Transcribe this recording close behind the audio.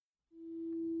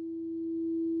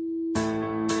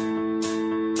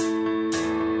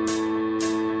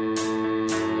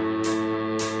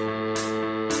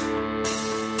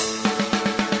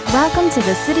to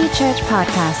the City Church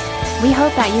podcast. We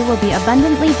hope that you will be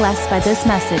abundantly blessed by this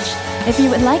message. If you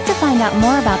would like to find out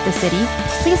more about the city,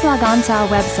 please log on to our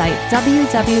website,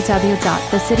 www.thecity.sg.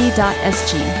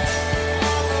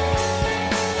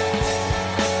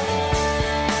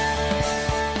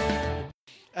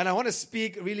 And I want to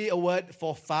speak really a word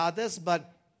for fathers,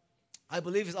 but I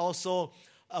believe it's also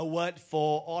a word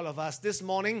for all of us. This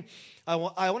morning, I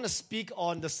want to speak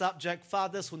on the subject,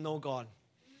 fathers who know God.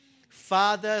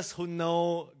 Fathers who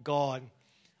know God.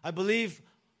 I believe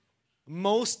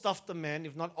most of the men,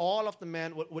 if not all of the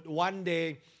men, would one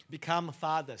day become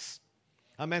fathers.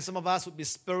 Amen. Some of us would be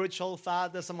spiritual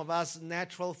fathers, some of us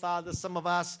natural fathers, some of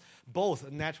us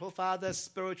both natural fathers,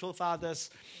 spiritual fathers.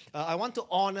 I want to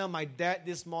honor my dad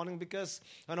this morning because,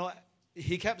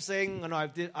 he kept saying, I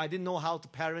didn't know how to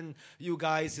parent you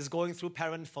guys. He's going through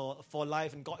parent for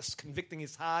life, and God is convicting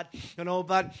his heart,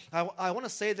 But I want to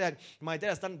say that my dad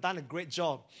has done a great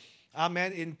job,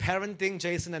 amen, in parenting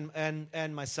Jason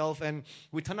and myself, and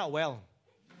we turned out well.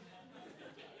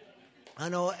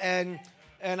 And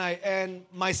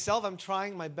myself, I'm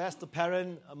trying my best to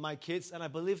parent my kids, and I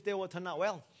believe they will turn out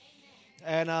well.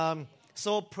 And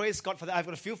so praise God for that. I've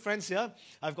got a few friends here.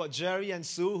 I've got Jerry and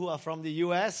Sue who are from the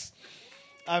U.S.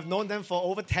 I've known them for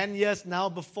over 10 years now,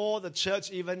 before the church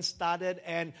even started.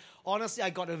 And honestly, I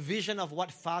got a vision of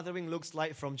what fathering looks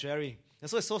like from Jerry. And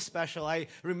so it's so special. I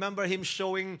remember him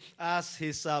showing us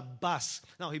his bus.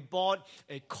 Now, he bought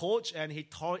a coach and he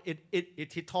tore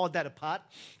that apart.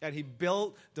 And he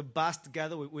built the bus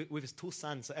together with his two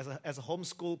sons as a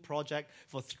homeschool project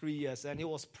for 3 years. And he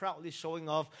was proudly showing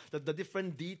off the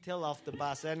different detail of the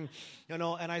bus. And,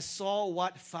 and I saw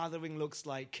what fathering looks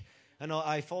like.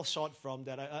 I fall short from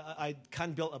that. I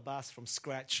can't build a bus from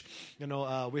scratch,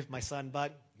 with my son.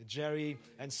 But Jerry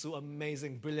and Sue,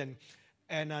 amazing, brilliant.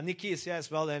 And Nikki is here as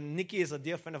well. And Nikki is a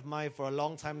dear friend of mine for a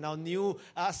long time now. Knew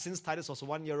us since Titus was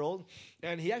 1 year old.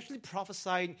 And he actually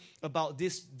prophesied about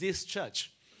this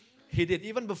church. He did.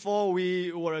 Even before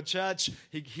we were a church,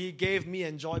 he gave me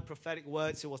and Joy prophetic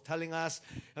words. He was telling us,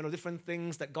 different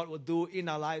things that God would do in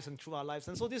our lives and through our lives.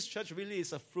 And so this church really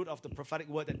is a fruit of the prophetic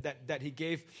word that he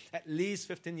gave at least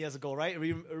 15 years ago, right?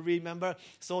 Remember?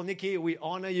 So Nikki, we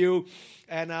honor you.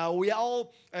 And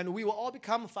we will all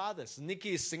become fathers.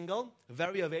 Nikki is single,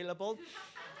 very available.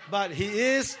 But he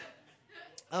is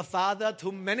a father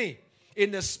to many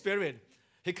in the spirit.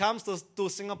 He comes to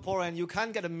Singapore, and you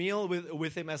can't get a meal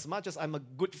with him. As much as I'm a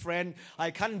good friend, I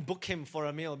can't book him for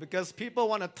a meal because people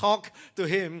want to talk to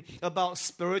him about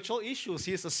spiritual issues.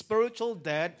 He's a spiritual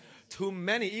dad to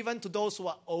many, even to those who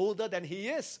are older than he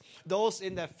is. Those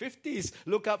in their 50s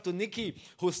look up to Nikki,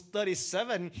 who's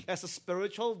 37, as a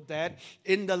spiritual dad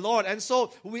in the Lord. And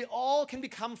so we all can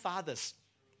become fathers.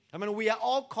 We are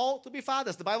all called to be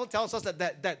fathers. The Bible tells us that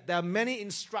there are many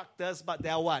instructors, but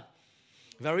there are what?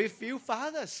 Very few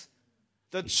fathers.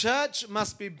 The church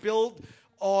must be built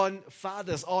on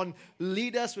fathers, on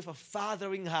leaders with a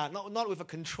fathering heart, not with a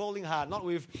controlling heart, not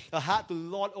with a heart to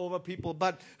lord over people,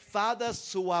 but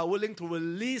fathers who are willing to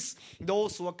release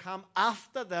those who will come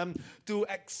after them to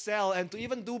excel and to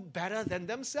even do better than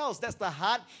themselves. That's the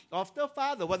heart of the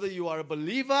father. Whether you are a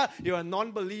believer, you're a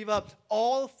non-believer,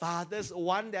 all fathers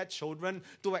want their children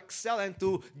to excel and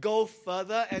to go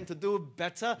further and to do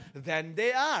better than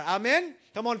they are. Amen?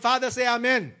 Come on, fathers, say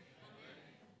amen.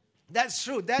 That's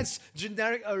true. That's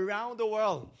generic around the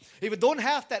world. If you don't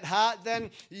have that heart,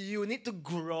 then you need to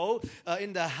grow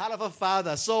in the heart of a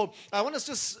father. So I want to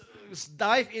just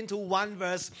dive into one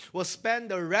verse. We'll spend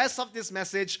the rest of this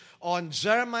message on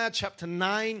Jeremiah chapter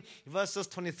 9, verses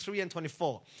 23 and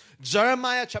 24.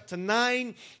 Jeremiah chapter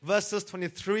 9, verses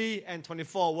 23 and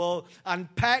 24. We'll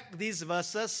unpack these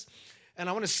verses, and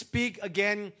I want to speak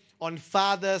again on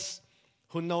fathers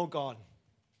who know God.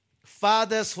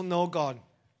 Fathers who know God.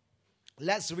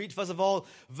 Let's read, first of all,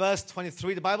 verse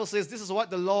 23. The Bible says, this is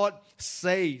what the Lord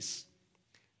says.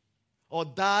 Or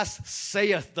thus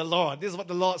saith the Lord. This is what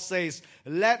the Lord says.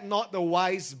 Let not the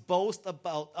wise boast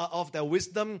of their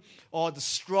wisdom, or the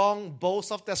strong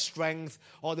boast of their strength,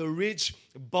 or the rich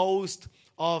boast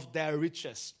of their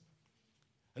riches.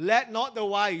 Let not the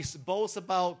wise boast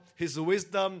about his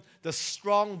wisdom, the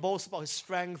strong boast about his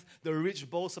strength, the rich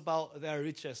boast about their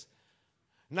riches.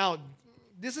 Now,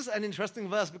 this is an interesting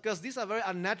verse because these are very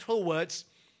unnatural words.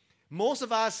 Most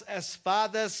of us as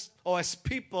fathers or as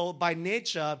people by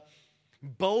nature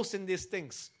boast in these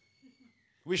things.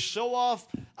 We show off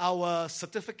our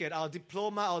certificate, our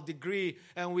diploma, our degree,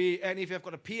 and if you have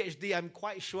got a PhD, I'm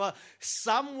quite sure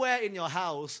somewhere in your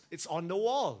house it's on the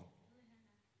wall.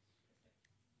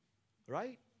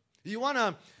 Right? You want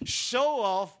to show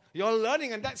off You're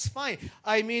learning, and that's fine.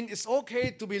 I mean, it's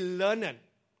okay to be learned.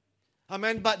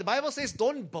 Amen. But the Bible says,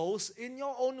 don't boast in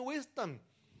your own wisdom.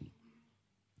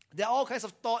 There are all kinds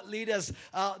of thought leaders.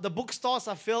 The bookstores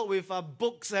are filled with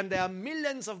books, and there are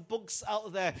millions of books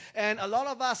out there. And a lot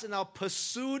of us, in our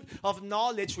pursuit of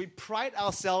knowledge, we pride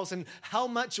ourselves in how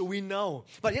much we know.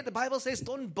 But yet the Bible says,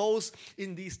 don't boast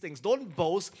in these things. Don't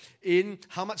boast in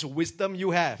how much wisdom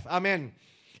you have. Amen.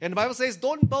 And the Bible says,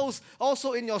 don't boast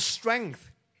also in your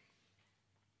strength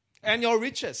and your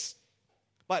riches.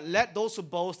 But let those who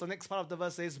boast, the next part of the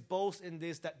verse says, boast in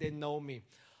this, that they know me.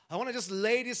 I want to just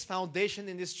lay this foundation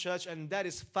in this church, and that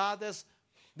is, fathers,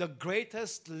 the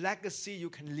greatest legacy you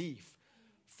can leave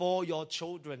for your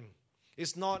children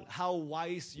is not how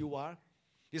wise you are.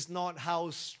 It's not how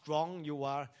strong you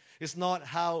are. It's not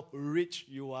how rich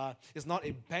you are. It's not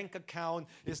a bank account.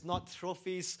 It's not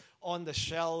trophies on the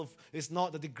shelf. It's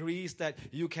not the degrees that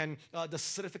you can, the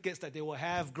certificates that they will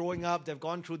have growing up. They've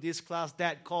gone through this class,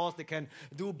 that course. They can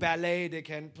do ballet. They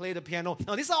can play the piano.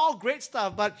 Now, these are all great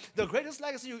stuff, but the greatest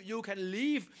legacy you can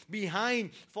leave behind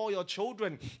for your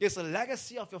children is a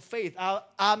legacy of your faith.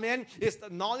 Amen. It's the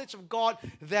knowledge of God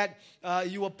that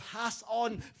you will pass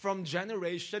on from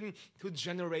generation to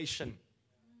generation.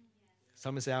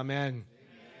 Someone say amen. Amen.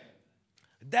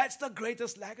 That's the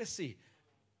greatest legacy.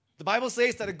 The Bible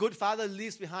says that a good father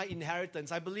leaves behind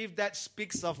inheritance. I believe that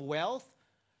speaks of wealth,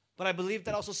 but I believe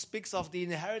that also speaks of the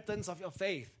inheritance of your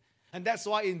faith. And that's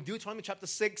why in Deuteronomy chapter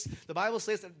 6, the Bible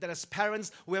says that as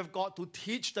parents, we have got to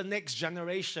teach the next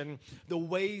generation the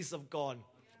ways of God,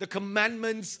 the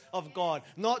commandments of God.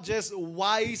 Not just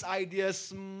wise ideas,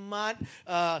 smart,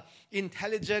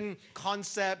 intelligent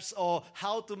concepts, or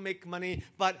how to make money,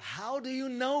 but how do you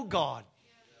know God?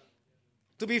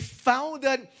 To be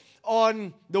founded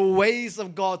on the ways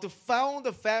of God, to found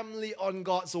the family on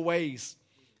God's ways.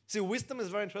 See, wisdom is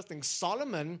very interesting.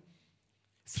 Solomon,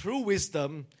 through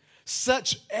wisdom,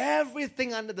 searched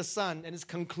everything under the sun, and his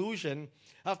conclusion,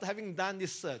 after having done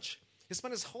this search, he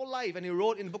spent his whole life, and he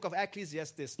wrote in the book of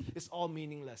Ecclesiastes, it's all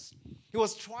meaningless. He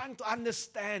was trying to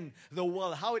understand the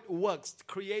world, how it works,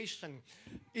 creation,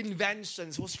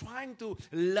 inventions. He was trying to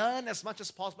learn as much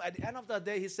as possible. At the end of the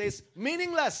day, he says,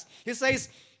 meaningless. He says,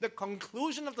 the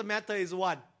conclusion of the matter is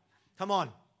what? Come on.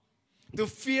 To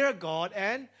fear God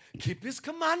and keep His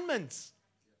commandments.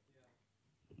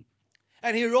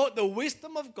 And he wrote, the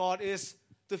wisdom of God is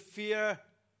to fear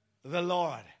the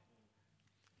Lord.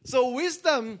 So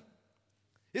wisdom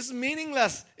is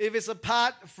meaningless if it's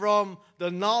apart from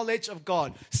the knowledge of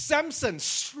God. Samson,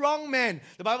 strong man.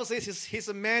 The Bible says he's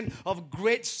a man of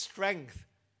great strength.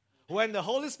 When the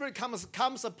Holy Spirit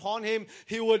comes upon him,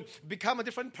 he would become a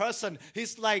different person.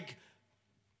 He's like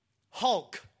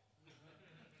Hulk,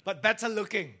 but better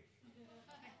looking.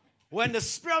 When the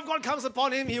Spirit of God comes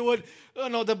upon him, he would,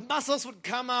 the muscles would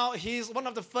come out. He's one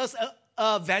of the first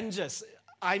Avengers.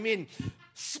 I mean,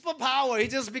 superpower. He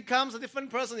just becomes a different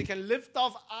person. He can lift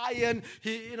off iron.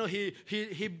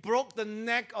 He broke the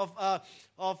neck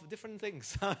of different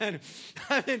things. I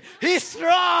mean, he's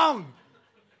strong.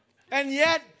 And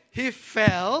yet, he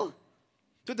fell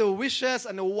to the wishes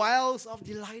and the wiles of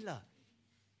Delilah.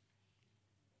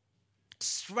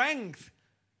 Strength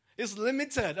is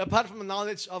limited apart from the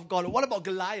knowledge of God. What about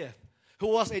Goliath, who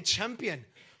was a champion,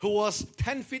 who was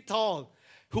 10 feet tall,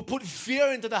 who put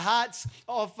fear into the hearts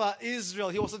of Israel?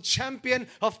 He was a champion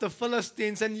of the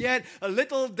Philistines, and yet a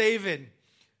little David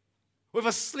with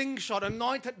a slingshot,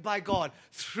 anointed by God,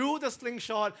 threw the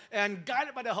slingshot and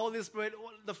guided by the Holy Spirit,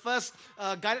 the first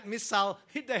guided missile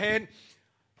hit the head.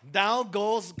 Down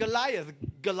goes Goliath.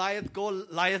 Goliath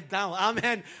lieth down.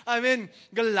 Amen. I mean,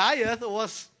 Goliath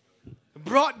was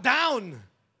brought down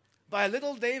by a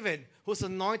little David who's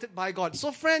anointed by God.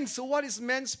 So friends, what is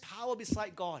man's power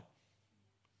beside God?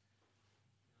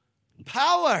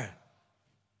 Power.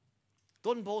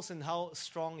 Don't boast in how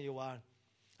strong you are.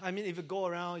 I mean, if you go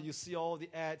around, you see all the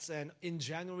ads, and in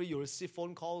January you receive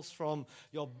phone calls from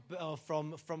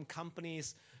from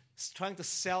companies trying to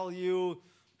sell you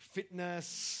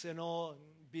fitness,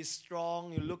 be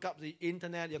strong. You look up the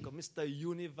internet, you got Mr.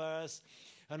 Universe.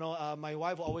 My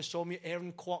wife will always show me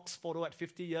Aaron Kwok's photo at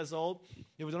 50 years old.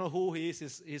 If you don't know who he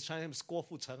is, he's trying to score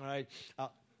Fucheng, right?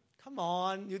 Come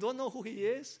on, you don't know who he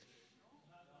is?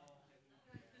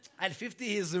 At 50,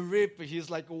 he's ripped.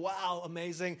 He's like, wow,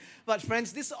 amazing. But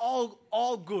friends, this is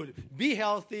all good. Be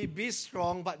healthy, be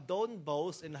strong, but don't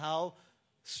boast in how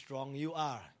strong you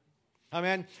are.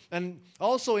 Amen. And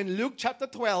also in Luke chapter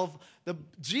 12,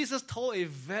 Jesus told a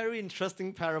very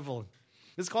interesting parable.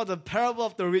 It's called the parable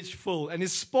of the rich fool. And it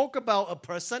spoke about a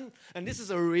person, and this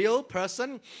is a real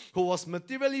person who was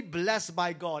materially blessed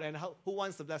by God. And who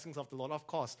wants the blessings of the Lord? Of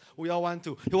course, we all want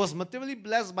to. He was materially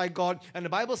blessed by God, and the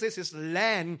Bible says his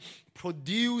land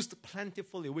produced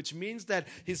plentifully, which means that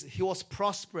he was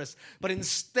prosperous. But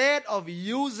instead of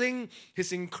using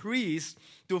his increase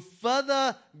to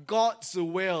further God's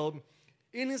will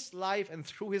in his life and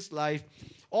through his life,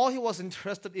 all he was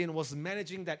interested in was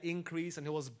managing that increase, and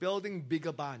he was building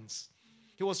bigger barns.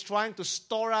 He was trying to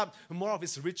store up more of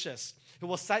his riches. He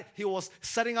was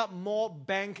setting up more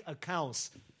bank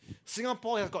accounts.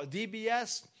 Singapore has got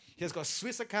DBS. He has got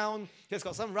Swiss account. He has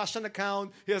got some Russian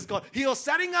account. He was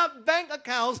setting up bank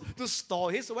accounts to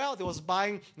store his wealth. He was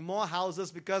buying more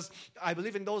houses because I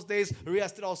believe in those days, real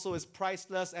estate also is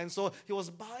priceless. And so he was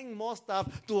buying more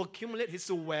stuff to accumulate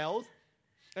his wealth.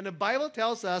 And the Bible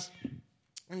tells us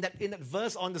in that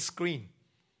verse on the screen,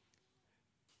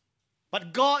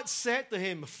 but God said to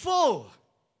him, fool.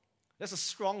 That's a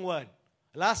strong word.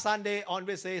 Last Sunday,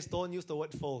 Andre says, don't use the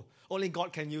word fool. Only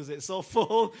God can use it. So,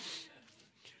 fool,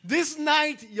 this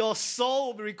night your soul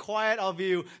will be required of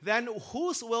you. Then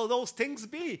whose will those things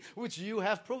be which you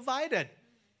have provided?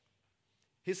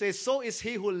 He says, so is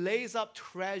he who lays up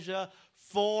treasure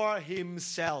for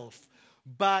himself,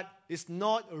 but is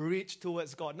not rich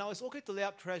towards God. Now, it's okay to lay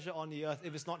up treasure on the earth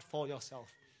if it's not for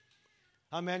yourself.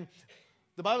 Amen.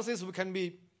 The Bible says we can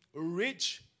be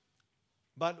rich,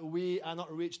 but we are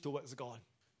not rich towards God.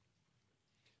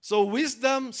 So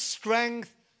wisdom,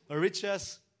 strength,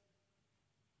 riches,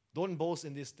 don't boast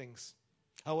in these things.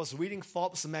 I was reading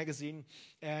Forbes magazine,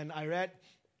 and I read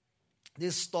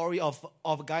this story of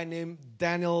a guy named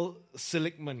Daniel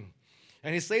Seligman.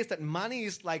 And he says that money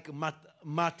is like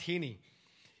martini.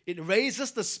 It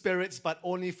raises the spirits, but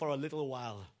only for a little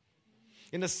while.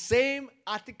 In the same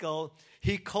article,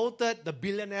 he quoted the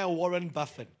billionaire Warren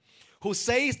Buffett, who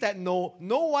says that no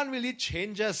one really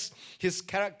changes his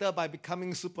character by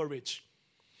becoming super rich.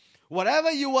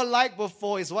 Whatever you were like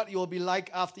before is what you will be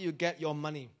like after you get your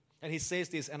money. And he says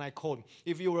this, and I quote,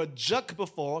 if you were a jerk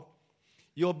before,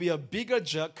 you'll be a bigger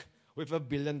jerk with $1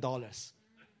 billion.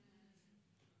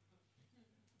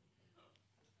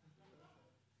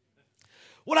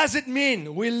 What does it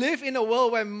mean? We live in a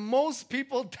world where most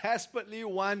people desperately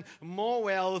want more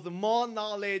wealth, more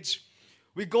knowledge.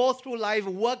 We go through life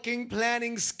working,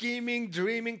 planning, scheming,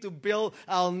 dreaming to build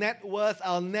our net worth,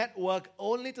 our network,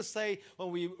 only to say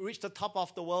when we reach the top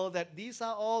of the world that these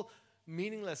are all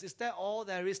meaningless. Is that all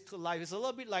there is to life? It's a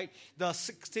little bit like the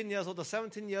 16 years old, the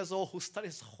 17 years old who studied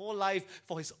his whole life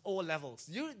for his O-levels.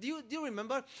 Do you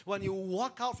remember when you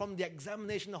walk out from the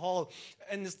examination hall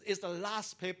and it's the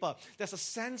last paper, there's a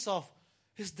sense of,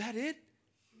 is that it?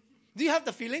 Do you have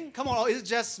the feeling? Come on, or is it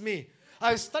just me?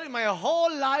 I've studied my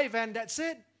whole life and that's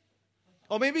it.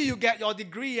 Or maybe you get your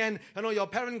degree and your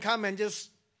parents come and just,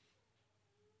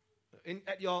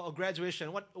 at your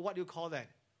graduation, what do you call that?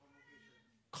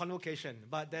 Convocation.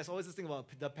 But there's always this thing about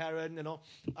the parent,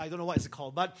 I don't know what it's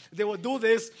called. But they will do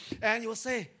this and you will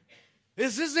say,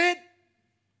 is this it?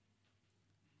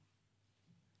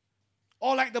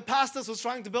 Or like the pastors who's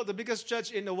trying to build the biggest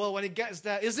church in the world, when he gets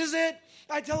there, is this it?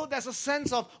 I tell you, there's a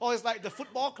sense of, or it's like the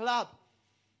football club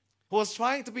who was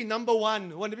trying to be number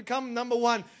one. When they become number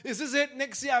one, is this it?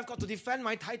 Next year I've got to defend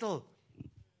my title.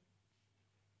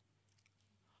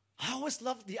 I always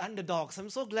love the underdogs.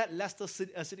 I'm so glad Leicester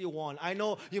City won. I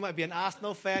know you might be an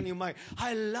Arsenal fan.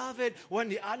 I love it when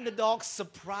the underdogs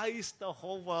surprise the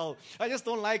whole world. I just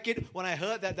don't like it when I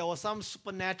heard that there was some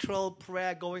supernatural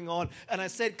prayer going on. And I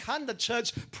said, can't the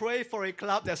church pray for a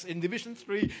club that's in Division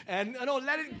 3 and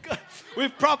let it go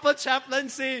with proper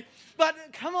chaplaincy? But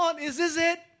come on, is this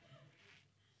it?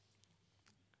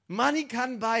 Money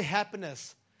can't buy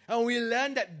happiness. And we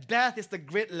learn that death is the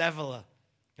great leveler.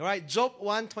 All right, Job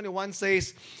 1:21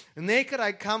 says, naked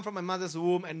I come from my mother's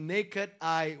womb, and naked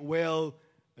I will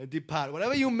depart.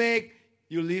 Whatever you make,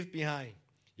 you leave behind.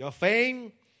 Your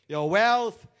fame, your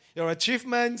wealth, your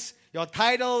achievements, your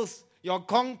titles, your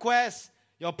conquests,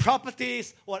 your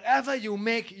properties, whatever you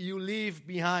make, you leave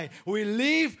behind. We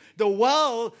leave the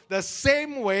world the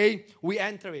same way we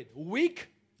enter it. Weak,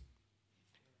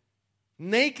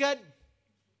 naked,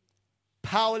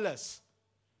 powerless.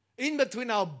 In between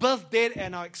our birth date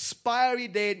and our expiry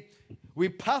date, we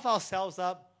puff ourselves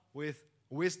up with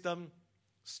wisdom,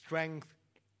 strength,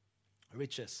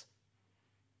 riches.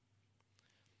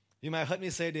 You might have heard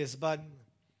me say this, but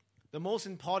the most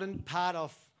important part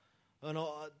of,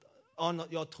 on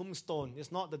your tombstone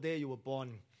is not the day you were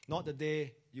born, not the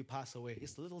day you pass away.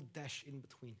 It's the little dash in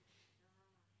between.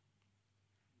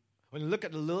 When you look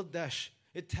at the little dash,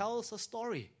 it tells a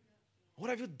story. What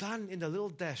have you done in the little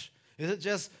dash? Is it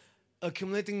just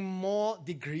accumulating more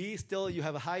degrees till you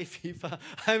have a high fever?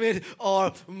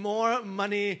 Or more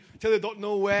money till you don't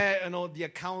know where the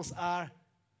accounts are?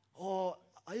 Or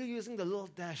are you using the little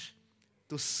dash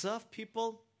to serve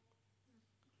people,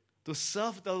 to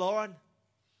serve the Lord,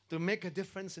 to make a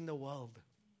difference in the world?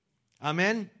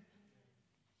 Amen?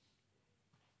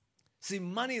 See,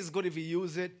 money is good if you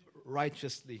use it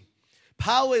righteously.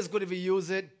 Power is good if you use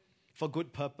it for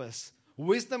good purpose.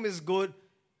 Wisdom is good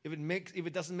if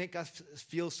it doesn't make us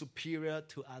feel superior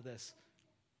to others.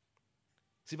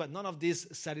 See, but none of this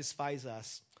satisfies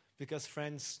us because,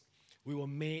 friends, we were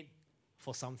made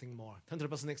for something more. Turn to the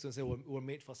person next to you and say, we were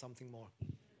made for something more.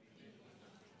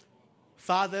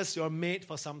 Fathers, you're made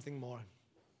for something more.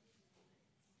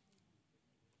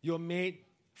 You're made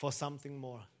for something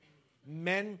more.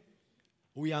 Men,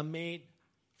 we are made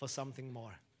for something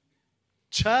more.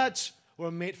 Church, we're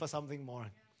made for something more.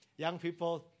 Young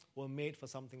people, we're made for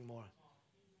something more.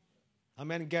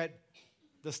 Amen. Get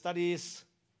the studies.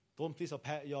 Don't please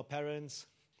your parents.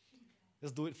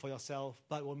 Just do it for yourself.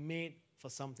 But we're made for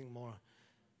something more.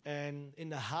 And in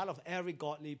the heart of every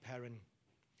godly parent,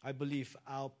 I believe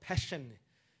our passion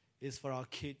is for our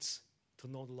kids to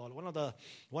know the Lord.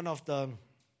 One of the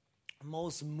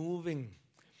most moving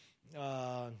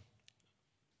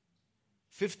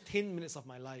 15 minutes of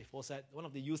my life was at one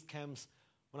of the youth camps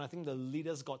when I think the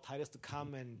leaders got Titus to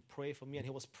come and pray for me, and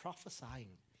he was prophesying.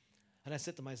 And I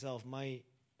said to myself,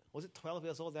 was it 12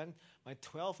 years old then? My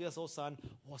 12 years old son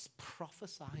was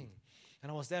prophesying.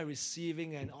 And I was there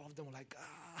receiving, and all of them were like,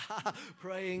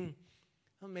 praying.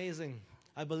 Amazing.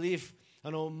 I believe,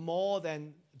 more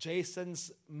than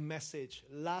Jason's message.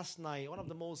 Last night, one of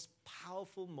the most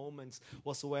powerful moments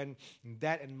was when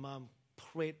Dad and Mom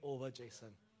prayed over Jason.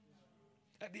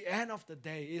 At the end of the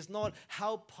day, it's not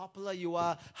how popular you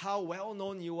are, how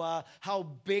well-known you are, how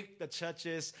big the church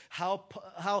is, how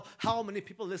many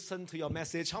people listen to your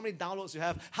message, how many downloads you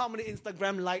have, how many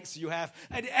Instagram likes you have.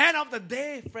 At the end of the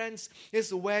day, friends,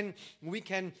 is when we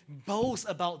can boast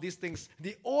about these things.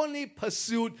 The only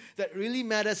pursuit that really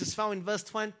matters is found in verse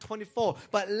 24.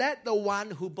 But let the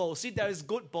one who boasts, see, there is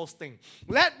good boasting.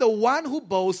 Let the one who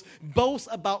boasts boast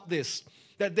about this,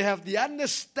 that they have the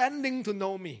understanding to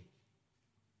know me.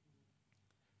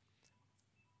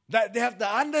 That they have the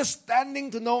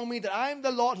understanding to know me, that I am the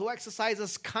Lord who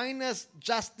exercises kindness,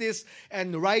 justice,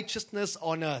 and righteousness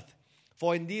on earth.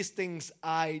 For in these things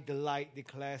I delight,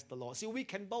 declares the Lord. See, we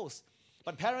can boast.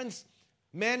 But parents,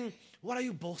 men, what are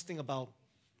you boasting about?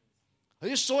 Are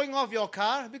you showing off your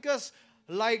car? Because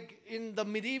like in the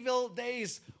medieval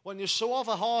days, when you show off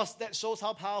a horse, that shows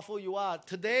how powerful you are.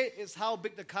 Today is how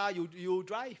big the car you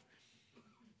drive.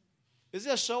 Is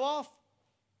it a show off?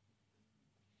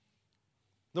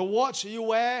 The watch you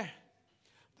wear,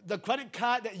 the credit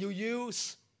card that you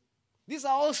use, these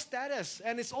are all status.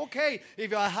 And it's okay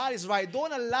if your heart is right.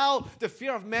 Don't allow the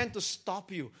fear of man to stop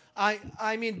you.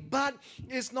 But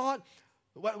it's not,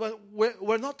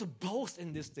 we're not to boast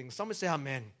in these things. Somebody say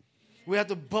amen. We have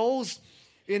to boast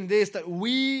in this, that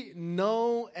we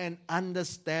know and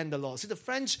understand the Lord. See, the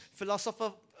French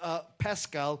philosopher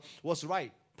Pascal was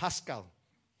right. Pascal.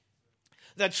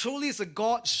 There truly is a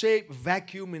God-shaped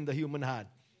vacuum in the human heart.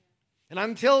 And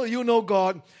until you know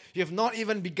God, you have not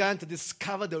even begun to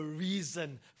discover the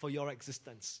reason for your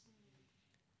existence.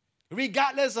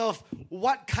 Regardless of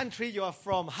what country you are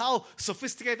from, how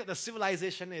sophisticated the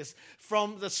civilization is,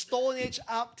 from the Stone Age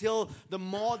up till the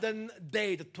modern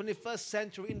day, the 21st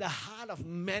century, in the heart of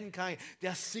mankind, they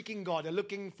are seeking God. They're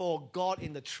looking for God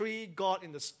in the tree, God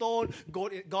in the stone,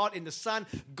 God in the sun,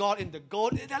 God in the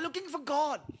goat. They're looking for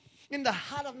God. In the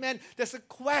heart of man, there's a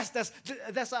quest,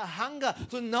 there's a hunger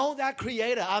to know that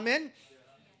Creator. Amen?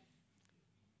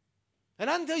 And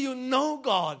until you know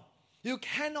God, you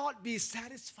cannot be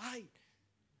satisfied.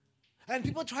 And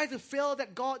people try to fill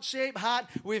that God-shaped heart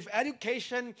with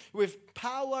education, with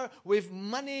power, with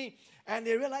money, and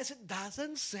they realize it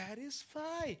doesn't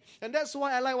satisfy. And that's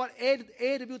why I like what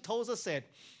A.W. Tozer said.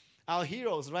 Our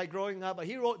heroes, right, growing up,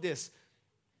 he wrote this.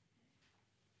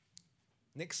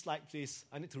 Next slide, please.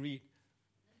 I need to read.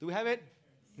 Do we have it?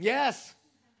 Yes.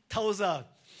 Tozer.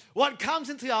 What comes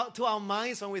into our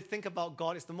minds when we think about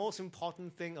God is the most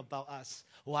important thing about us.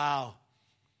 Wow.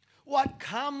 What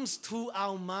comes to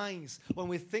our minds when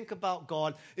we think about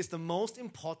God is the most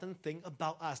important thing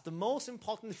about us. The most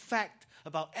important fact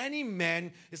about any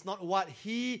man is not what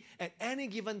he at any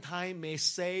given time may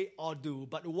say or do,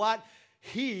 but what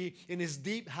he in his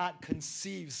deep heart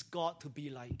conceives God to be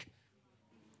like.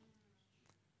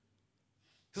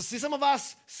 So see, some of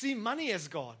us see money as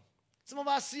God. Some of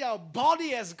us see our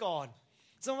body as God.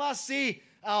 Some of us see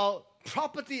our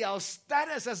property, our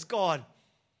status as God.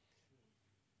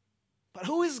 But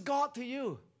who is God to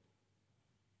you?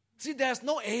 See, there's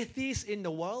no atheist in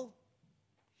the world.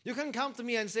 You can come to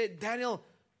me and say, Daniel,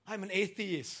 I'm an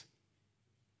atheist.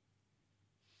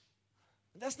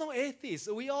 There's no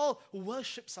atheist. We all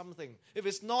worship something. If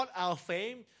it's not our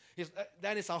fame,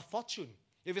 then it's our fortune.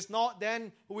 If it's not,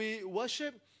 then we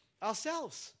worship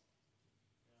ourselves.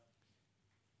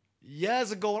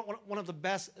 Years ago, one of the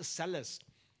best sellers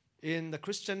in the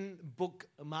Christian book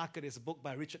market is a book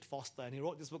by Richard Foster, and he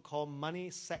wrote this book called Money,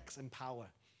 Sex, and Power.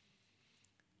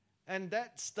 And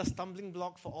that's the stumbling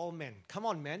block for all men. Come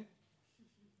on, men.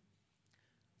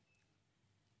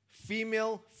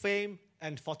 Female, fame,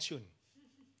 and fortune.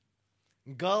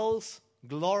 Girls,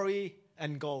 glory,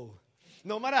 and gold.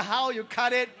 No matter how you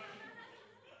cut it,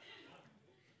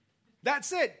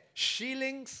 that's it.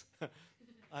 Shillings,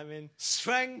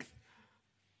 strength,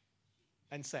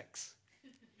 and sex.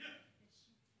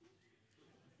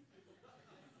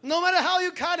 No matter how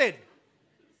you cut it.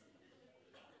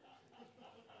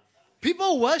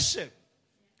 People worship.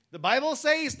 The Bible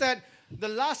says that the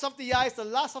lust of the eyes, the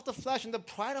lust of the flesh, and the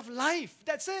pride of life.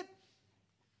 That's it.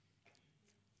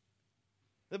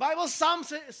 The Bible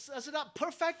sums it up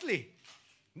perfectly.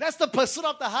 That's the pursuit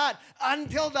of the heart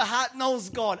until the heart knows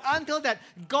God. Until that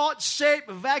God-shaped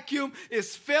vacuum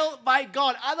is filled by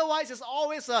God. Otherwise, it's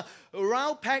always a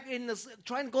round peg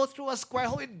trying to go through a square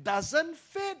hole. It doesn't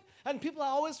fit. And people are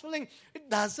always feeling, it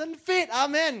doesn't fit.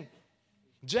 Amen.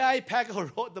 J.I. Packer, who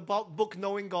wrote the book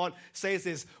Knowing God, says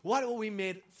this: what were we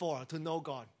made for? To know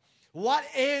God. What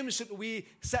aim should we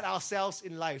set ourselves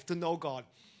in life? To know God.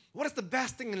 What is the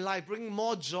best thing in life? Bringing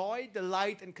more joy,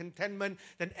 delight, and contentment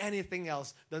than anything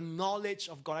else. The knowledge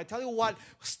of God. I tell you what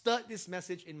stirred this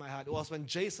message in my heart. It was when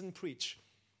Jason preached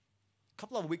a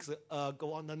couple of weeks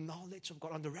ago on the knowledge of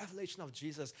God, on the revelation of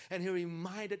Jesus. And he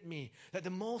reminded me that the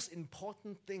most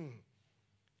important thing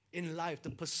in life, the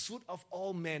pursuit of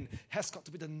all men, has got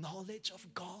to be the knowledge of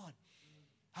God.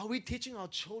 Are we teaching our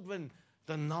children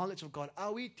the knowledge of God?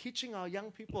 Are we teaching our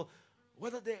young people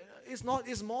whether it's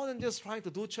more than just trying to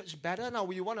do church better? Now,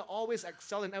 we want to always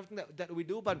excel in everything that we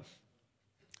do, but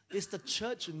is the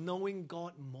church knowing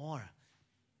God more?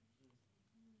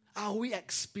 Are we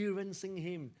experiencing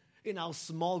Him in our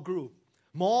small group?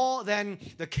 More than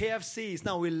the KFCs.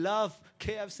 Now, we love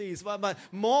KFCs, but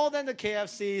more than the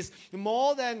KFCs,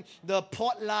 more than the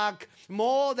potluck,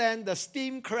 more than the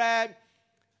steamed crab,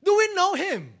 do we know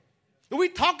Him? Do we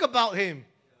talk about Him?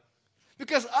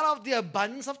 Because out of the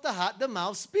abundance of the heart, the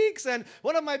mouth speaks. And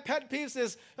one of my pet peeves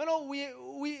is,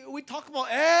 we talk about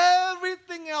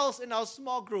everything else in our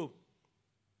small group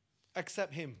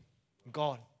except Him,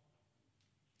 God.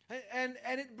 And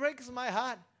it breaks my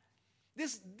heart.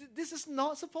 This is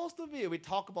not supposed to be. We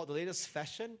talk about the latest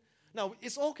fashion. Now,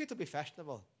 it's okay to be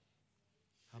fashionable.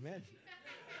 Amen.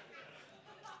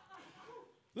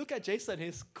 Look at Jason.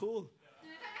 He's cool.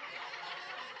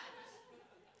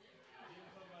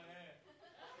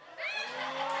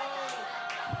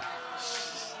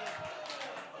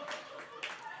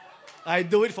 I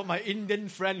do it for my Indian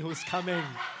friend who's coming.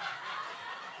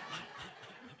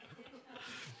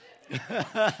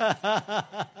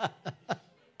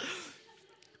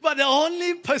 But the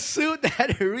only pursuit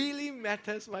that really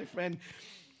matters, my friend,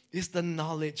 is the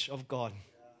knowledge of God.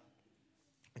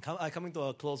 I'm coming to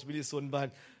a close really soon,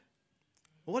 but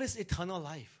what is eternal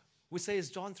life? We say it's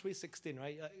John 3:16,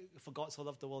 right? For God so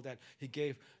loved the world that He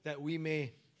gave that we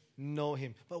may know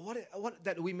Him. But what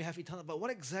that we may have eternal. But what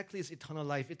exactly is eternal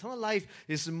life? Eternal life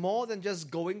is more than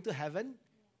just going to heaven.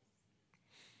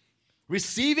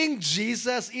 Receiving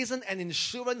Jesus isn't an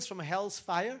insurance from hell's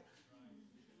fire.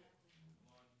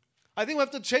 I think we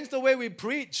have to change the way we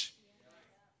preach.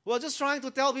 We're just trying to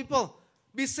tell people,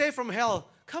 be safe from hell.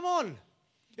 Come on.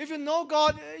 If you know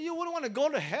God, you wouldn't want to go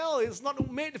to hell. It's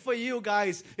not made for you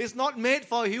guys. It's not made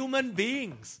for human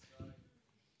beings.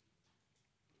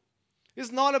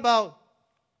 It's not about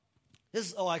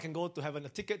this, I can go to heaven, a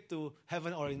ticket to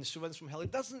heaven or insurance from hell.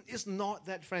 It's not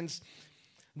that, friends.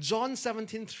 John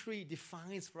 17:3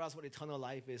 defines for us what eternal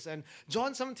life is. And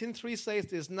John 17:3 says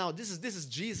this. Now, this is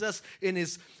Jesus in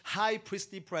His high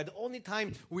priestly prayer. The only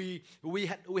time we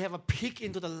have a peek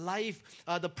into the life,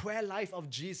 the prayer life of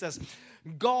Jesus.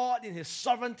 God in His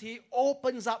sovereignty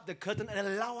opens up the curtain and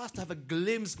allows us to have a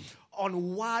glimpse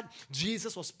on what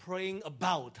Jesus was praying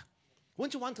about.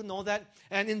 Wouldn't you want to know that?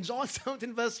 And in John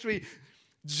 17 verse 3,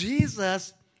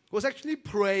 Jesus was actually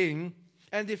praying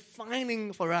and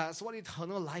defining for us what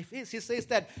eternal life is. He says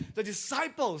that the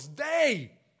disciples,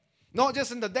 not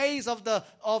just in the days of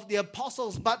the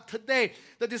apostles, but today,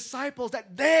 the disciples,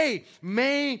 that they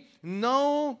may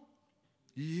know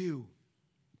you.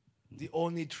 the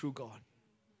only true God.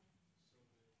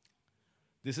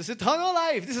 This is eternal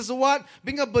life. This is what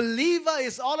being a believer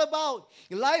is all about.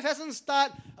 Life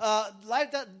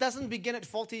that doesn't begin at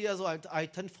 40 years old. I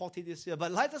turned 40 this year,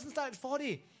 but life doesn't start at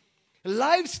 40.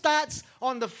 Life starts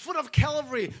on the foot of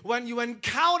Calvary when you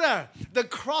encounter the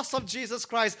cross of Jesus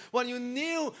Christ, when you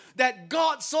knew that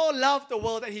God so loved the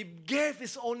world that He gave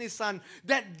His only Son,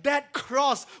 that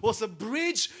cross was a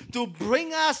bridge to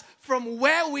bring us from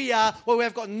where we are, where we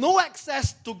have got no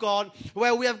access to God,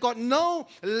 where we have got no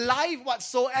life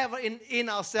whatsoever in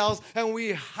ourselves, and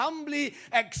we humbly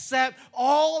accept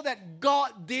all that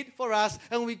God did for us,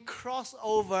 and we cross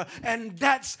over, and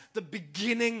that's the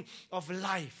beginning of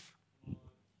life.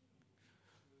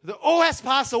 The old has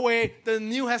passed away, the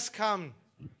new has come.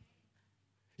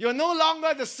 You're no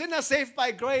longer the sinner saved by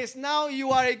grace. Now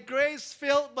you are a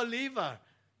grace-filled believer,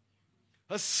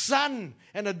 a son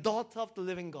and a daughter of the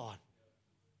living God.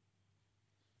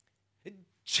 It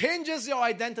changes your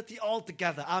identity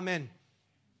altogether. Amen.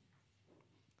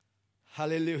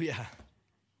 Hallelujah.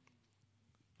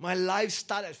 My life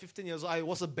started at 15 years old. I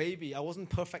was a baby. I wasn't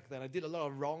perfect then. I did a lot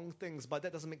of wrong things, but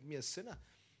that doesn't make me a sinner.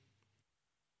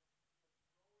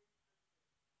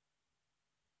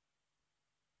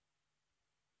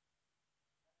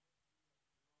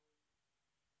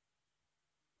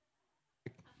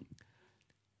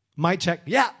 Mic check.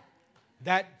 Yeah.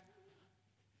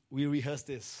 We rehearsed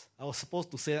this. I was supposed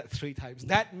to say that 3 times.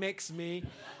 That makes me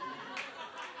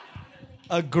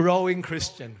a growing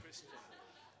Christian.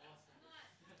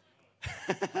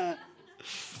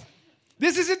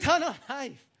 This is eternal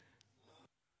life.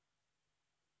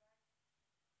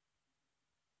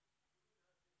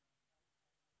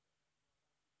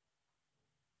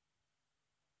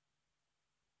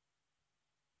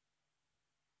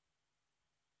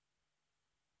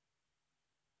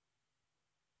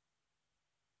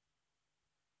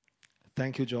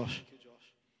 Thank you, Josh.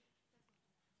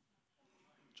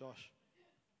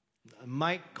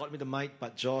 Mike got me the mic,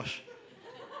 but Josh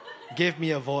gave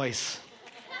me a voice.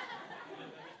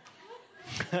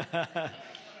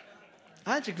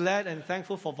 Aren't you glad and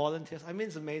thankful for volunteers? I mean,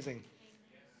 it's amazing.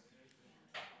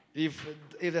 If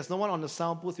there's no one on the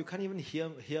sound booth, you can't even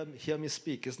hear me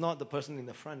speak. It's not the person in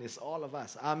the front, it's all of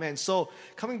us. Amen. So,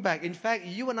 coming back, in fact,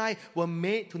 you and I were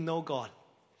made to know God.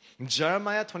 In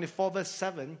Jeremiah 24 verse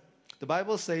 7, the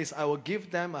Bible says, I will give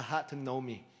them a heart to know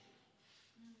me.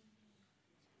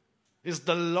 It's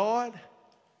the Lord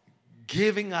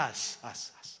giving us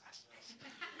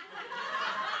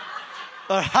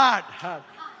a heart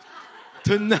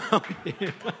to know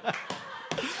Him.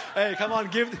 Hey, come on,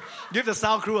 give the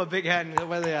sound crew a big hand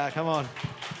where they are. Come on.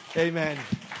 Amen.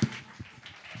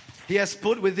 He has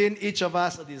put within each of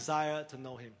us a desire to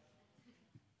know Him.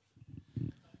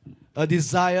 A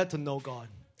desire to know God.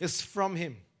 It's from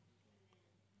Him.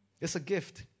 It's a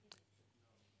gift.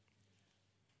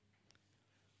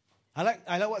 I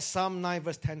like what Psalm 9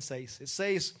 verse 10 says. It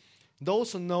says,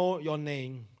 those who know your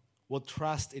name will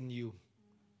trust in you.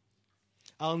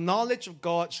 Our knowledge of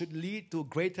God should lead to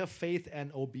greater faith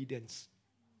and obedience.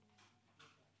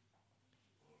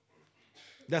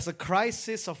 There's a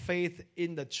crisis of faith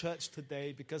in the church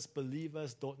today because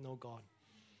believers don't know God.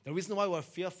 The reason why we're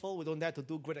fearful, we don't dare to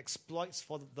do great exploits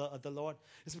for the Lord,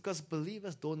 is because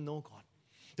believers don't know God.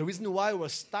 The reason why we're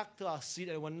stuck to our seat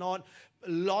and we're not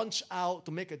launched out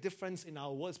to make a difference in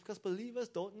our world is because believers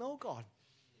don't know God.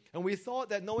 And we thought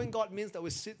that knowing God means that we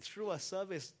sit through a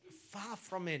service. Far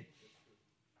from it.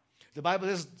 The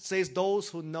Bible says those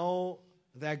who know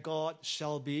their God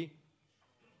shall be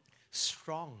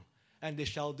strong and they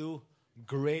shall do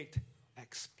great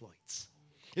exploits.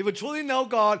 If you truly know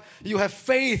God, you have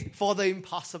faith for the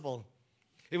impossible.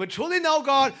 If you truly know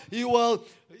God, you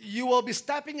will be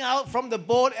stepping out from the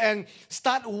boat and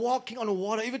start walking on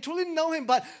water. If you truly know Him,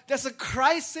 but there's a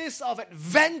crisis of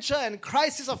adventure and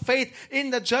crisis of faith in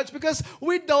the church because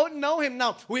we don't know Him.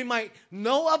 Now, we might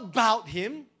know about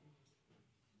Him.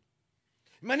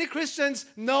 Many Christians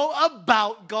know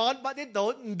about God, but they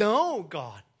don't know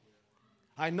God.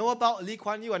 I know about Lee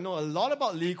Kuan Yew. I know a lot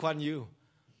about Lee Kuan Yew.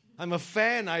 I'm a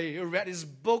fan. I read his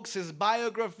books, his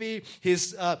biography,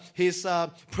 his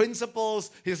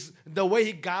principles, the way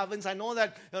he governs. I know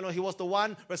that he was the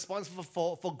one responsible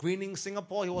for greening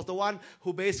Singapore. He was the one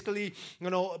who basically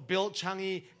built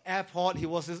Changi Airport. It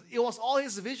was all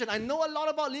his vision. I know a lot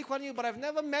about Lee Kuan Yew, but I've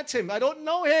never met him. I don't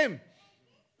know him.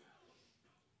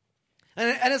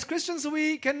 And as Christians,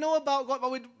 we can know about God,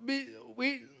 but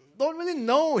we don't really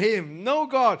know Him, know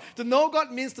God. To know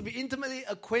God means to be intimately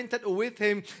acquainted with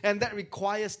Him, and that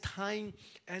requires time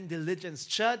and diligence.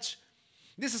 Church,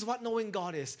 This is what knowing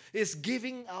God is. It's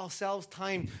giving ourselves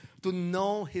time to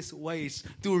know His ways,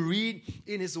 to read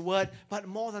in His Word, but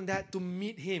more than that, to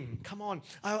meet Him. Come on,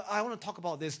 I want to talk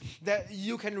about this, that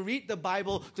you can read the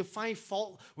Bible to find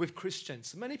fault with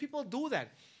Christians. Many people do that.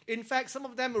 In fact, some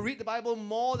of them read the Bible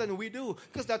more than we do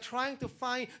because they're trying to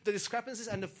find the discrepancies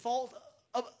and the fault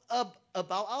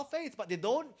about our faith, but they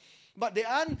don't. But they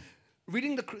aren't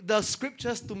reading the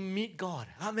scriptures to meet God.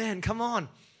 Amen. Come on.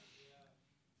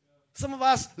 Some of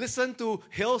us listen to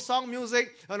Hillsong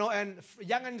music, and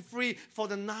Young and Free for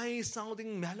the nice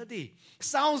sounding melody.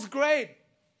 Sounds great,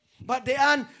 but they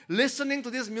aren't listening to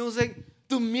this music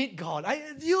to meet God.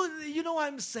 You know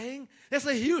what I'm saying? There's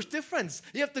a huge difference.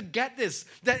 You have to get this,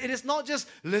 that it is not just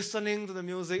listening to the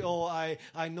music, I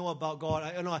know about God.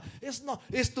 It's not.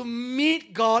 It's to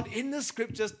meet God in the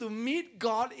scriptures, to meet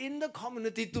God in the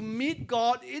community, to meet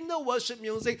God in the worship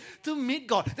music, to meet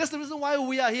God. That's the reason why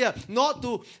we are here, not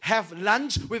to have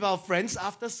lunch with our friends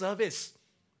after service.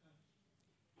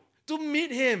 To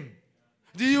meet Him.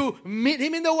 Do you meet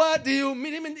Him in the Word? Do you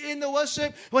meet Him in the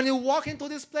worship? When you walk into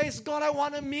this place, God, I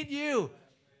want to meet you.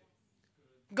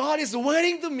 God is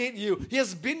waiting to meet you. He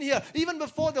has been here. Even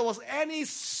before there was any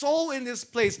soul in this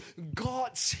place,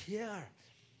 God's here.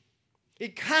 He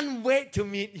can't wait to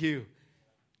meet you.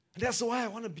 That's why I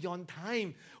want to be on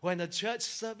time when the church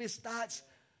service starts.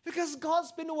 Because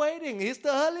God's been waiting. He's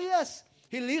the earliest.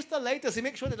 He leaves the latest. He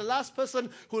makes sure that the last person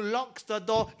who locks the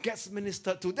door gets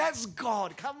ministered to. That's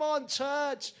God. Come on,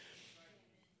 church.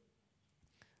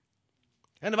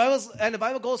 And the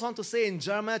Bible goes on to say in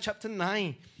Jeremiah chapter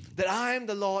 9 that I am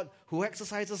the Lord who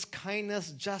exercises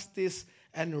kindness, justice,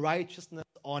 and righteousness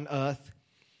on earth.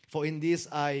 For in this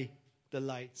I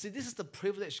delight. See, this is the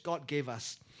privilege God gave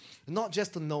us. Not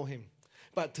just to know Him,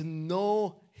 but to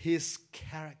know His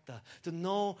character, to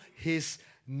know His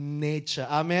nature.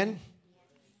 Amen.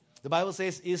 The Bible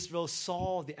says Israel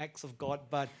saw the acts of God,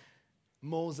 but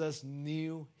Moses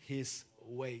knew His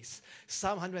ways.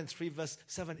 Psalm 103 verse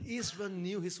 7, Israel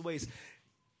knew His ways.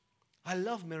 I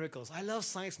love miracles. I love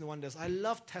signs and wonders. I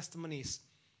love testimonies.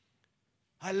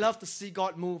 I love to see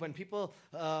God move and people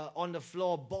on the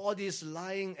floor, bodies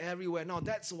lying everywhere. Now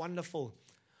that's wonderful.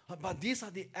 But these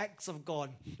are the acts of God.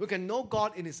 We can know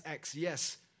God in His acts,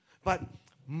 yes. But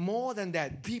more than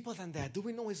that, deeper than that, do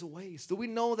we know His ways? Do we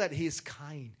know that He is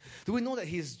kind? Do we know that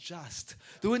He is just?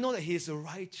 Do we know that He is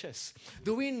righteous?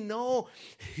 Do we know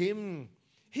Him?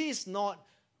 He is not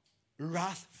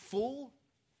wrathful.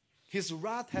 His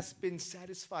wrath has been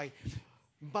satisfied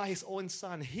by His own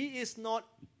Son. He is not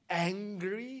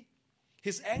angry.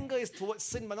 His anger is towards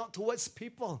sin, but not towards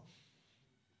people.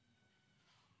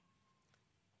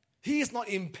 He is not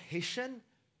impatient.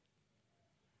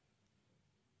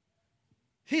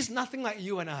 He's nothing like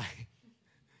you and I.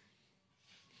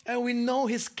 And we know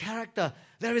His character.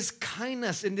 There is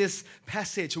kindness in this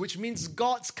passage, which means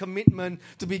God's commitment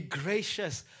to be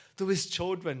gracious to His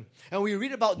children. And we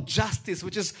read about justice,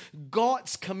 which is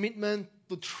God's commitment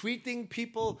to treating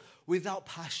people without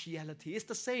partiality. It's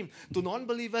the same. To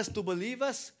non-believers, to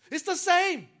believers, it's the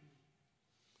same.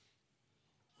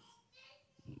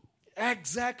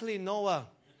 Exactly, Noah.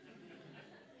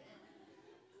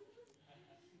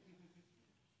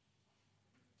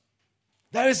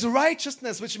 There is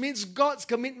righteousness, which means God's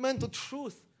commitment to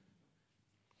truth.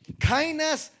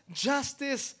 Kindness,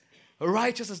 justice,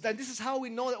 righteousness. And this is how we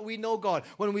know that we know God.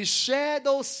 When we share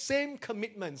those same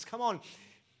commitments. Come on.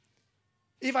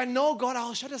 If I know God,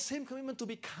 I'll share the same commitment to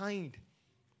be kind.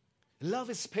 Love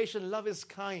is patient. Love is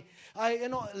kind.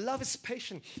 Love is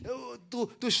patient.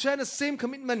 To share the same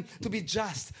commitment to be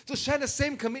just. To share the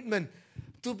same commitment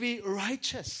to be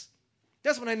righteous.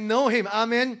 That's when I know Him.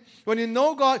 Amen. When you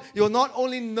know God, you'll not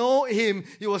only know Him,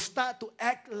 you will start to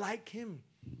act like Him.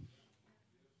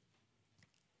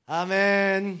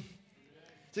 Amen.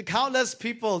 So countless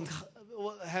people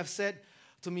have said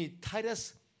to me,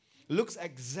 Titus looks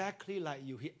exactly like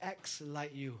you. He acts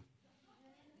like you.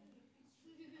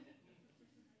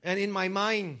 And in my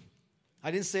mind, I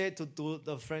didn't say it to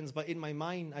the friends, but in my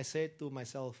mind, I said to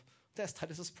myself, that's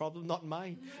Titus's problem, not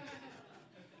mine.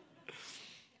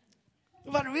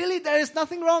 But really, there is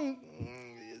nothing wrong.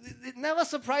 It never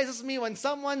surprises me when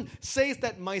someone says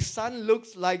that my son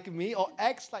looks like me or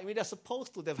acts like me. They're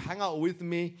supposed to. They've hung out with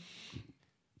me.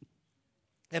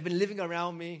 They've been living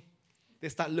around me. They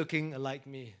start looking like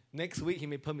me. Next week, he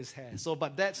may perm his hair.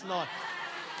 But that's not.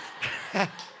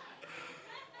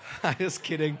 I'm just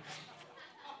kidding.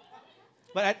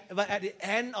 But at the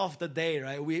end of the day,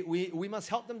 right, we must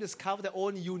help them discover their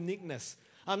own uniqueness.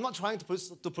 I'm not trying to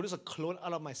produce a clone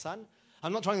out of my son.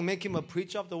 I'm not trying to make him a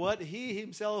preacher of the word. He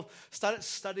himself started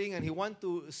studying and he wanted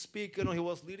to speak. He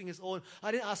was leading his own.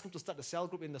 I didn't ask him to start the cell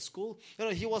group in the school.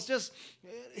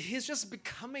 He's just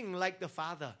becoming like the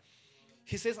Father.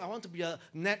 He says, I want to be a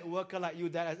networker like you,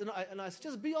 Dad. And I said,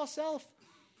 just be yourself.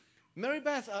 Mary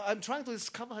Beth, I'm trying to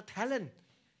discover her talent.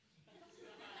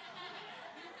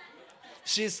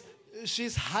 She's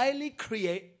highly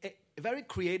very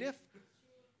creative,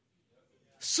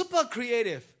 super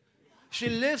creative. She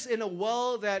lives in a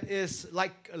world that is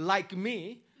like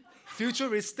me,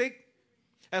 futuristic.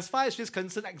 As far as she's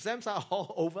concerned, exams are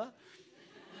all over.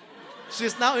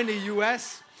 She's now in the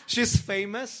US. She's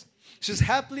famous. She's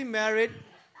happily married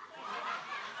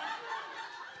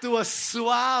to a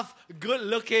suave,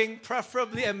 good-looking,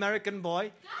 preferably American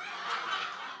boy.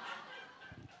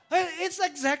 It's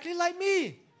exactly like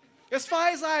me. As far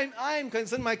as I'm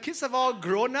concerned, my kids have all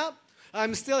grown up.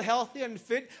 I'm still healthy and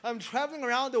fit. I'm traveling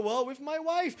around the world with my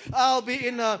wife. I'll be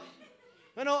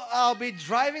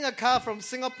driving a car from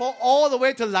Singapore all the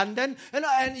way to London.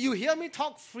 And you hear me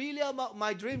talk freely about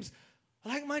my dreams.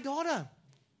 Like my daughter.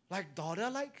 Like daughter,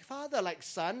 like father. Like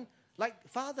son, like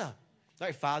father.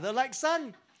 Like father, like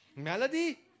son.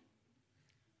 Melody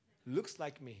looks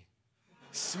like me.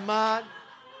 Smart,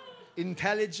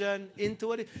 intelligent,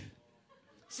 intuitive.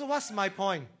 So what's my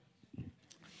point?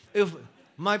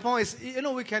 My point is,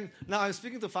 we can, now I'm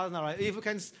speaking to fathers now, right? If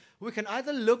we can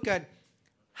either look at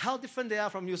how different they are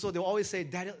from you. So they'll always say,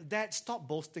 Dad, stop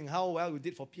boasting how well you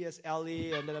did for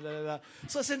PSLE and da, da, da, da.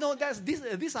 So I said, no,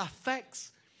 these are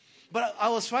facts. But I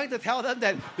was trying to tell them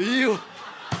that you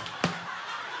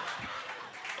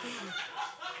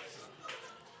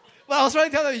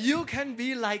can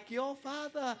be like your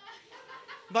father.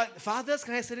 But fathers,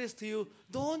 can I say this to you?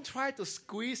 Don't try to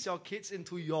squeeze your kids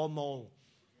into your mold.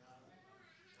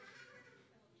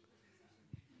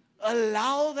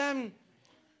 Allow them,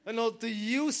 to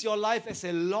use your life as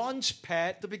a launch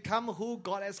pad to become who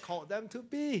God has called them to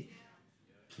be.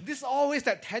 This is always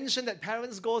that tension that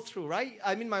parents go through, right?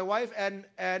 I mean, my wife and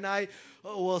I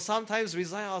will sometimes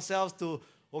resign ourselves to,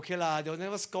 okay lah, they'll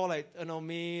never score like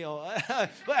me.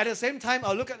 But at the same time,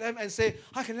 I'll look at them and say,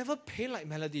 I can never paint like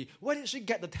Melody. Where did she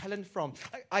get the talent from?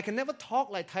 I can never talk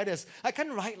like Titus. I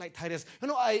can't write like Titus.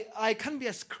 I can't be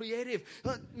as creative.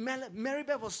 Mary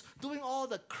Beth was doing all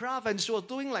the craft and she was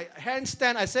doing like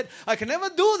handstand. I said, I can never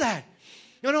do that.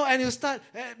 And you start,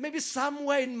 maybe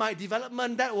somewhere in my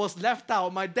development that was left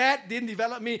out. My dad didn't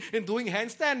develop me in doing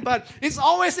handstand, but it's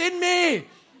always in me.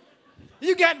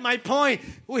 You get my point.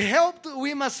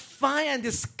 We must find and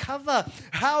discover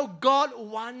how God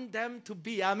wants them to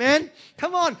be. Amen?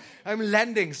 Come on. I'm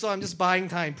landing, so I'm just buying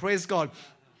time. Praise God.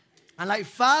 And like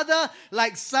father,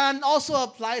 like son, also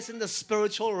applies in the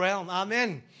spiritual realm.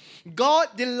 Amen. God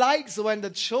delights when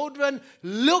the children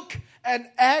look and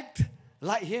act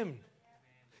like Him.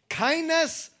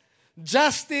 Kindness,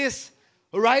 justice,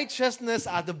 righteousness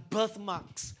are the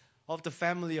birthmarks of the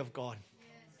family of God.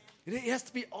 It has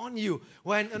to be on you.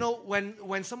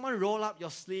 When someone roll up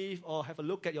your sleeve or have a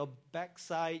look at your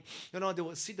backside, they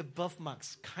will see the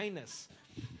birthmarks, kindness,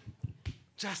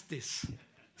 justice,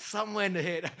 somewhere in the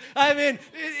head. I mean,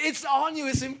 it's on you.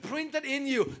 It's imprinted in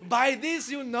you. By this,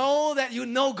 you know that you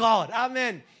know God.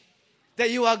 Amen. That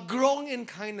you are growing in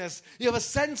kindness. You have a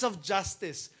sense of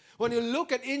justice. When you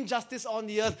look at injustice on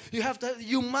the earth,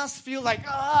 you must feel like,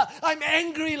 I'm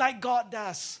angry like God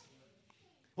does.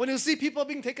 When you see people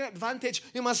being taken advantage,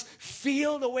 you must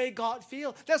feel the way God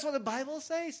feels. That's what the Bible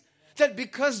says. That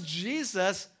because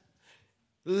Jesus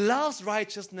loves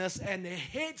righteousness and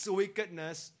hates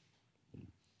wickedness,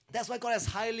 that's why God has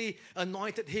highly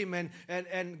anointed Him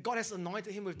and God has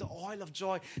anointed Him with the oil of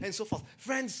joy and so forth.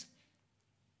 Friends,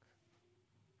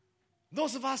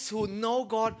 those of us who know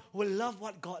God will love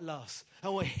what God loves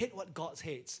and will hate what God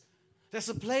hates. There's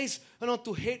a place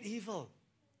to hate evil.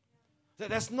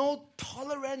 There's no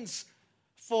tolerance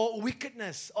for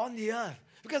wickedness on the earth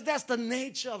because that's the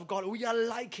nature of God. We are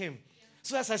like Him.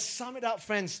 So as I sum it up,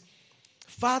 friends,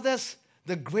 fathers,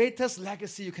 the greatest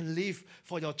legacy you can leave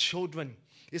for your children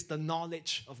is the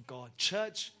knowledge of God.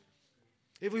 Church,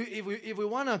 if we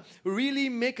want to really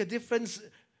make a difference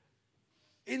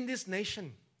in this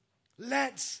nation,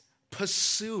 let's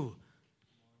pursue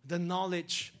the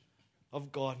knowledge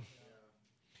of God.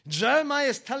 Jeremiah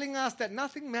is telling us that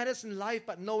nothing matters in life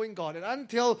but knowing God. And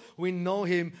until we know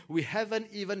Him, we haven't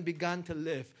even begun to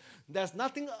live. There's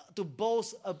nothing to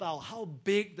boast about how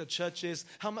big the church is,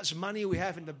 how much money we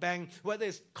have in the bank, whether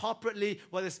it's corporately,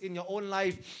 whether it's in your own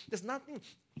life. There's nothing,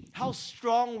 how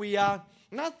strong we are.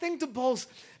 Nothing to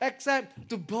boast except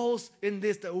to boast in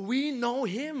this, that we know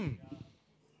Him.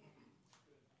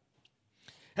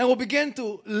 And we'll begin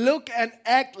to look and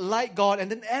act like God.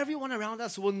 And then everyone around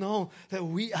us will know that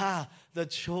we are the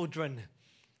children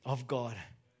of God.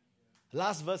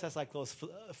 Last verse as I close,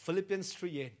 Philippians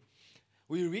 3:8.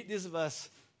 We read this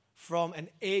verse from an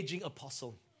aging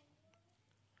apostle.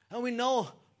 And we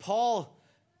know Paul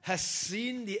has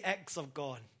seen the acts of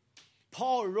God.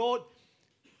 Paul wrote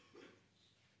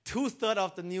 2/3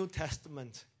 of the New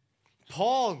Testament.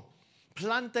 Paul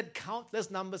planted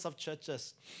countless numbers of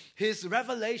churches. His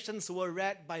revelations were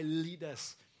read by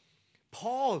leaders.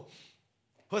 Paul,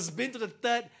 who has been to the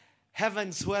third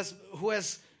heavens, who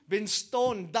has been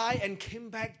stoned, died, and came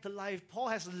back to life. Paul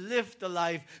has lived the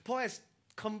life. Paul has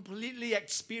completely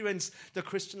experienced the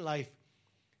Christian life.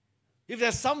 If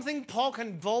there's something Paul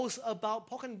can boast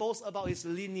about his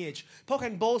lineage. Paul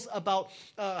can boast about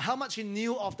how much he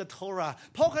knew of the Torah.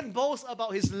 Paul can boast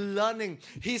about his learning,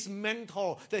 his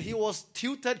mentor, that he was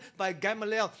tutored by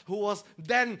Gamaliel, who was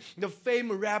then the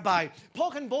famed rabbi.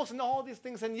 Paul can boast in all these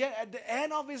things, and yet at the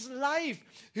end of his life,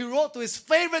 he wrote to his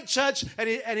favorite church,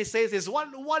 and he says this,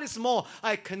 what is more,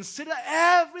 I consider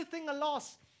everything a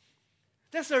loss.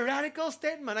 That's a radical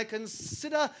statement. I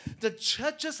consider the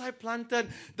churches I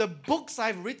planted, the books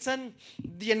I've written,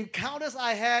 the encounters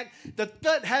I had, the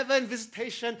third heaven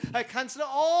visitation. I consider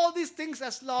all these things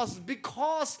as lost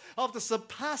because of the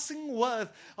surpassing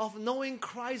worth of knowing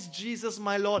Christ Jesus,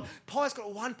 my Lord. Paul has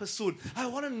got one pursuit. I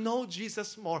want to know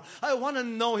Jesus more. I want to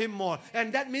know Him more.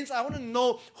 And that means I want to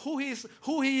know who He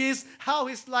is, how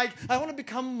He's like. I want to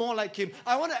become more like Him.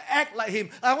 I want to act like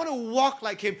Him. I want to walk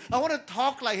like Him. I want to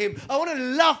talk like Him. I want to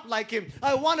love like Him.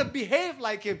 I want to behave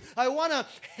like Him. I want to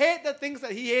hate the things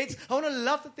that He hates. I want to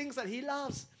love the things that He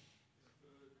loves.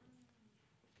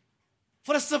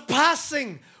 For the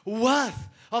surpassing worth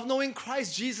of knowing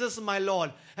Christ Jesus, my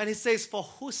Lord. And He says, for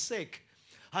whose sake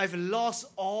I've lost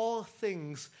all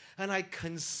things, and I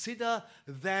consider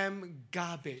them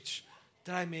garbage,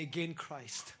 that I may gain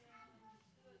Christ.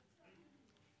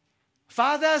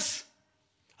 Fathers,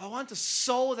 I want to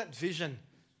sow that vision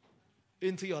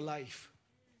into your life.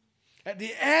 At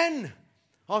the end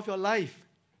of your life,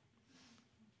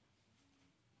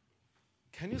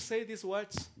 can you say these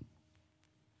words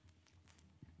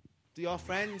to your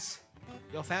friends,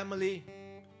 your family,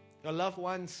 your loved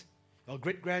ones, your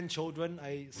great-grandchildren?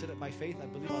 I said it by faith. I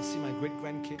believe I'll see my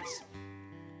great-grandkids.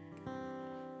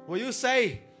 Will you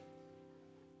say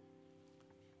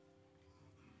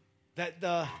that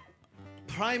the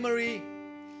primary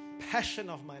passion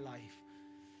of my life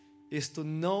is to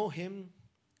know Him,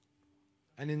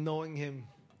 and in knowing Him,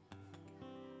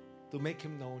 to make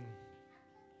Him known?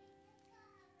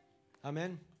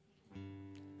 Amen?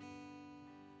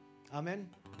 Amen?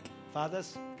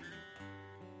 Fathers,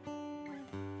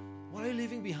 what are you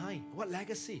leaving behind? What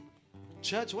legacy?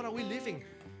 Church, what are we leaving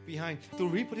behind? To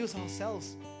reproduce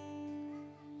ourselves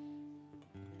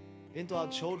into our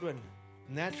children.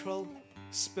 Natural,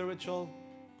 spiritual.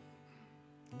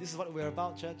 This is what we're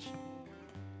about, church.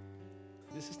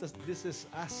 This is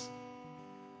us.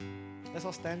 Let's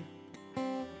all stand.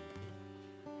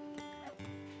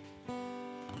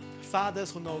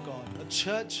 Fathers who know God. A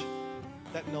church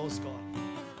that knows God.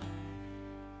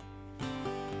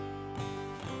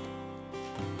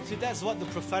 See, that's what the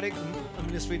prophetic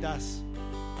ministry does.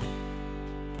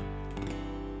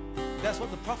 That's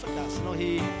what the prophet does. You know,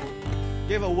 he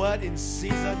gave a word in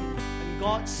season, and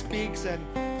God speaks, and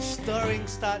stirring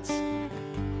starts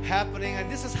happening. And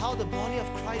this is how the body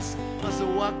of Christ must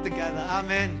work together.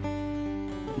 Amen.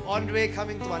 Andre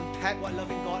coming to unpack what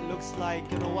loving God looks like,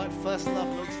 you know, what first love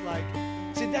looks like.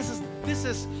 See, this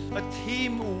is a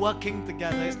team working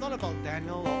together. It's not about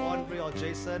Daniel or Andre or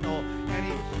Jason or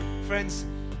any friends.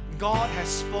 God has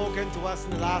spoken to us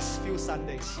in the last few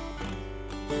Sundays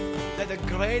that the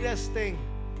greatest thing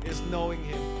is knowing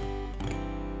Him.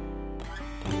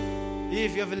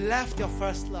 If you have left your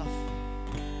first love,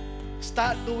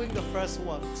 start doing the first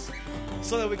works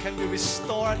so that we can be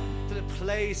restored to the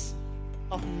place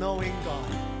of knowing God.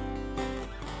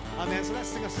 Amen. So let's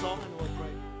sing a song and we'll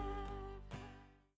pray.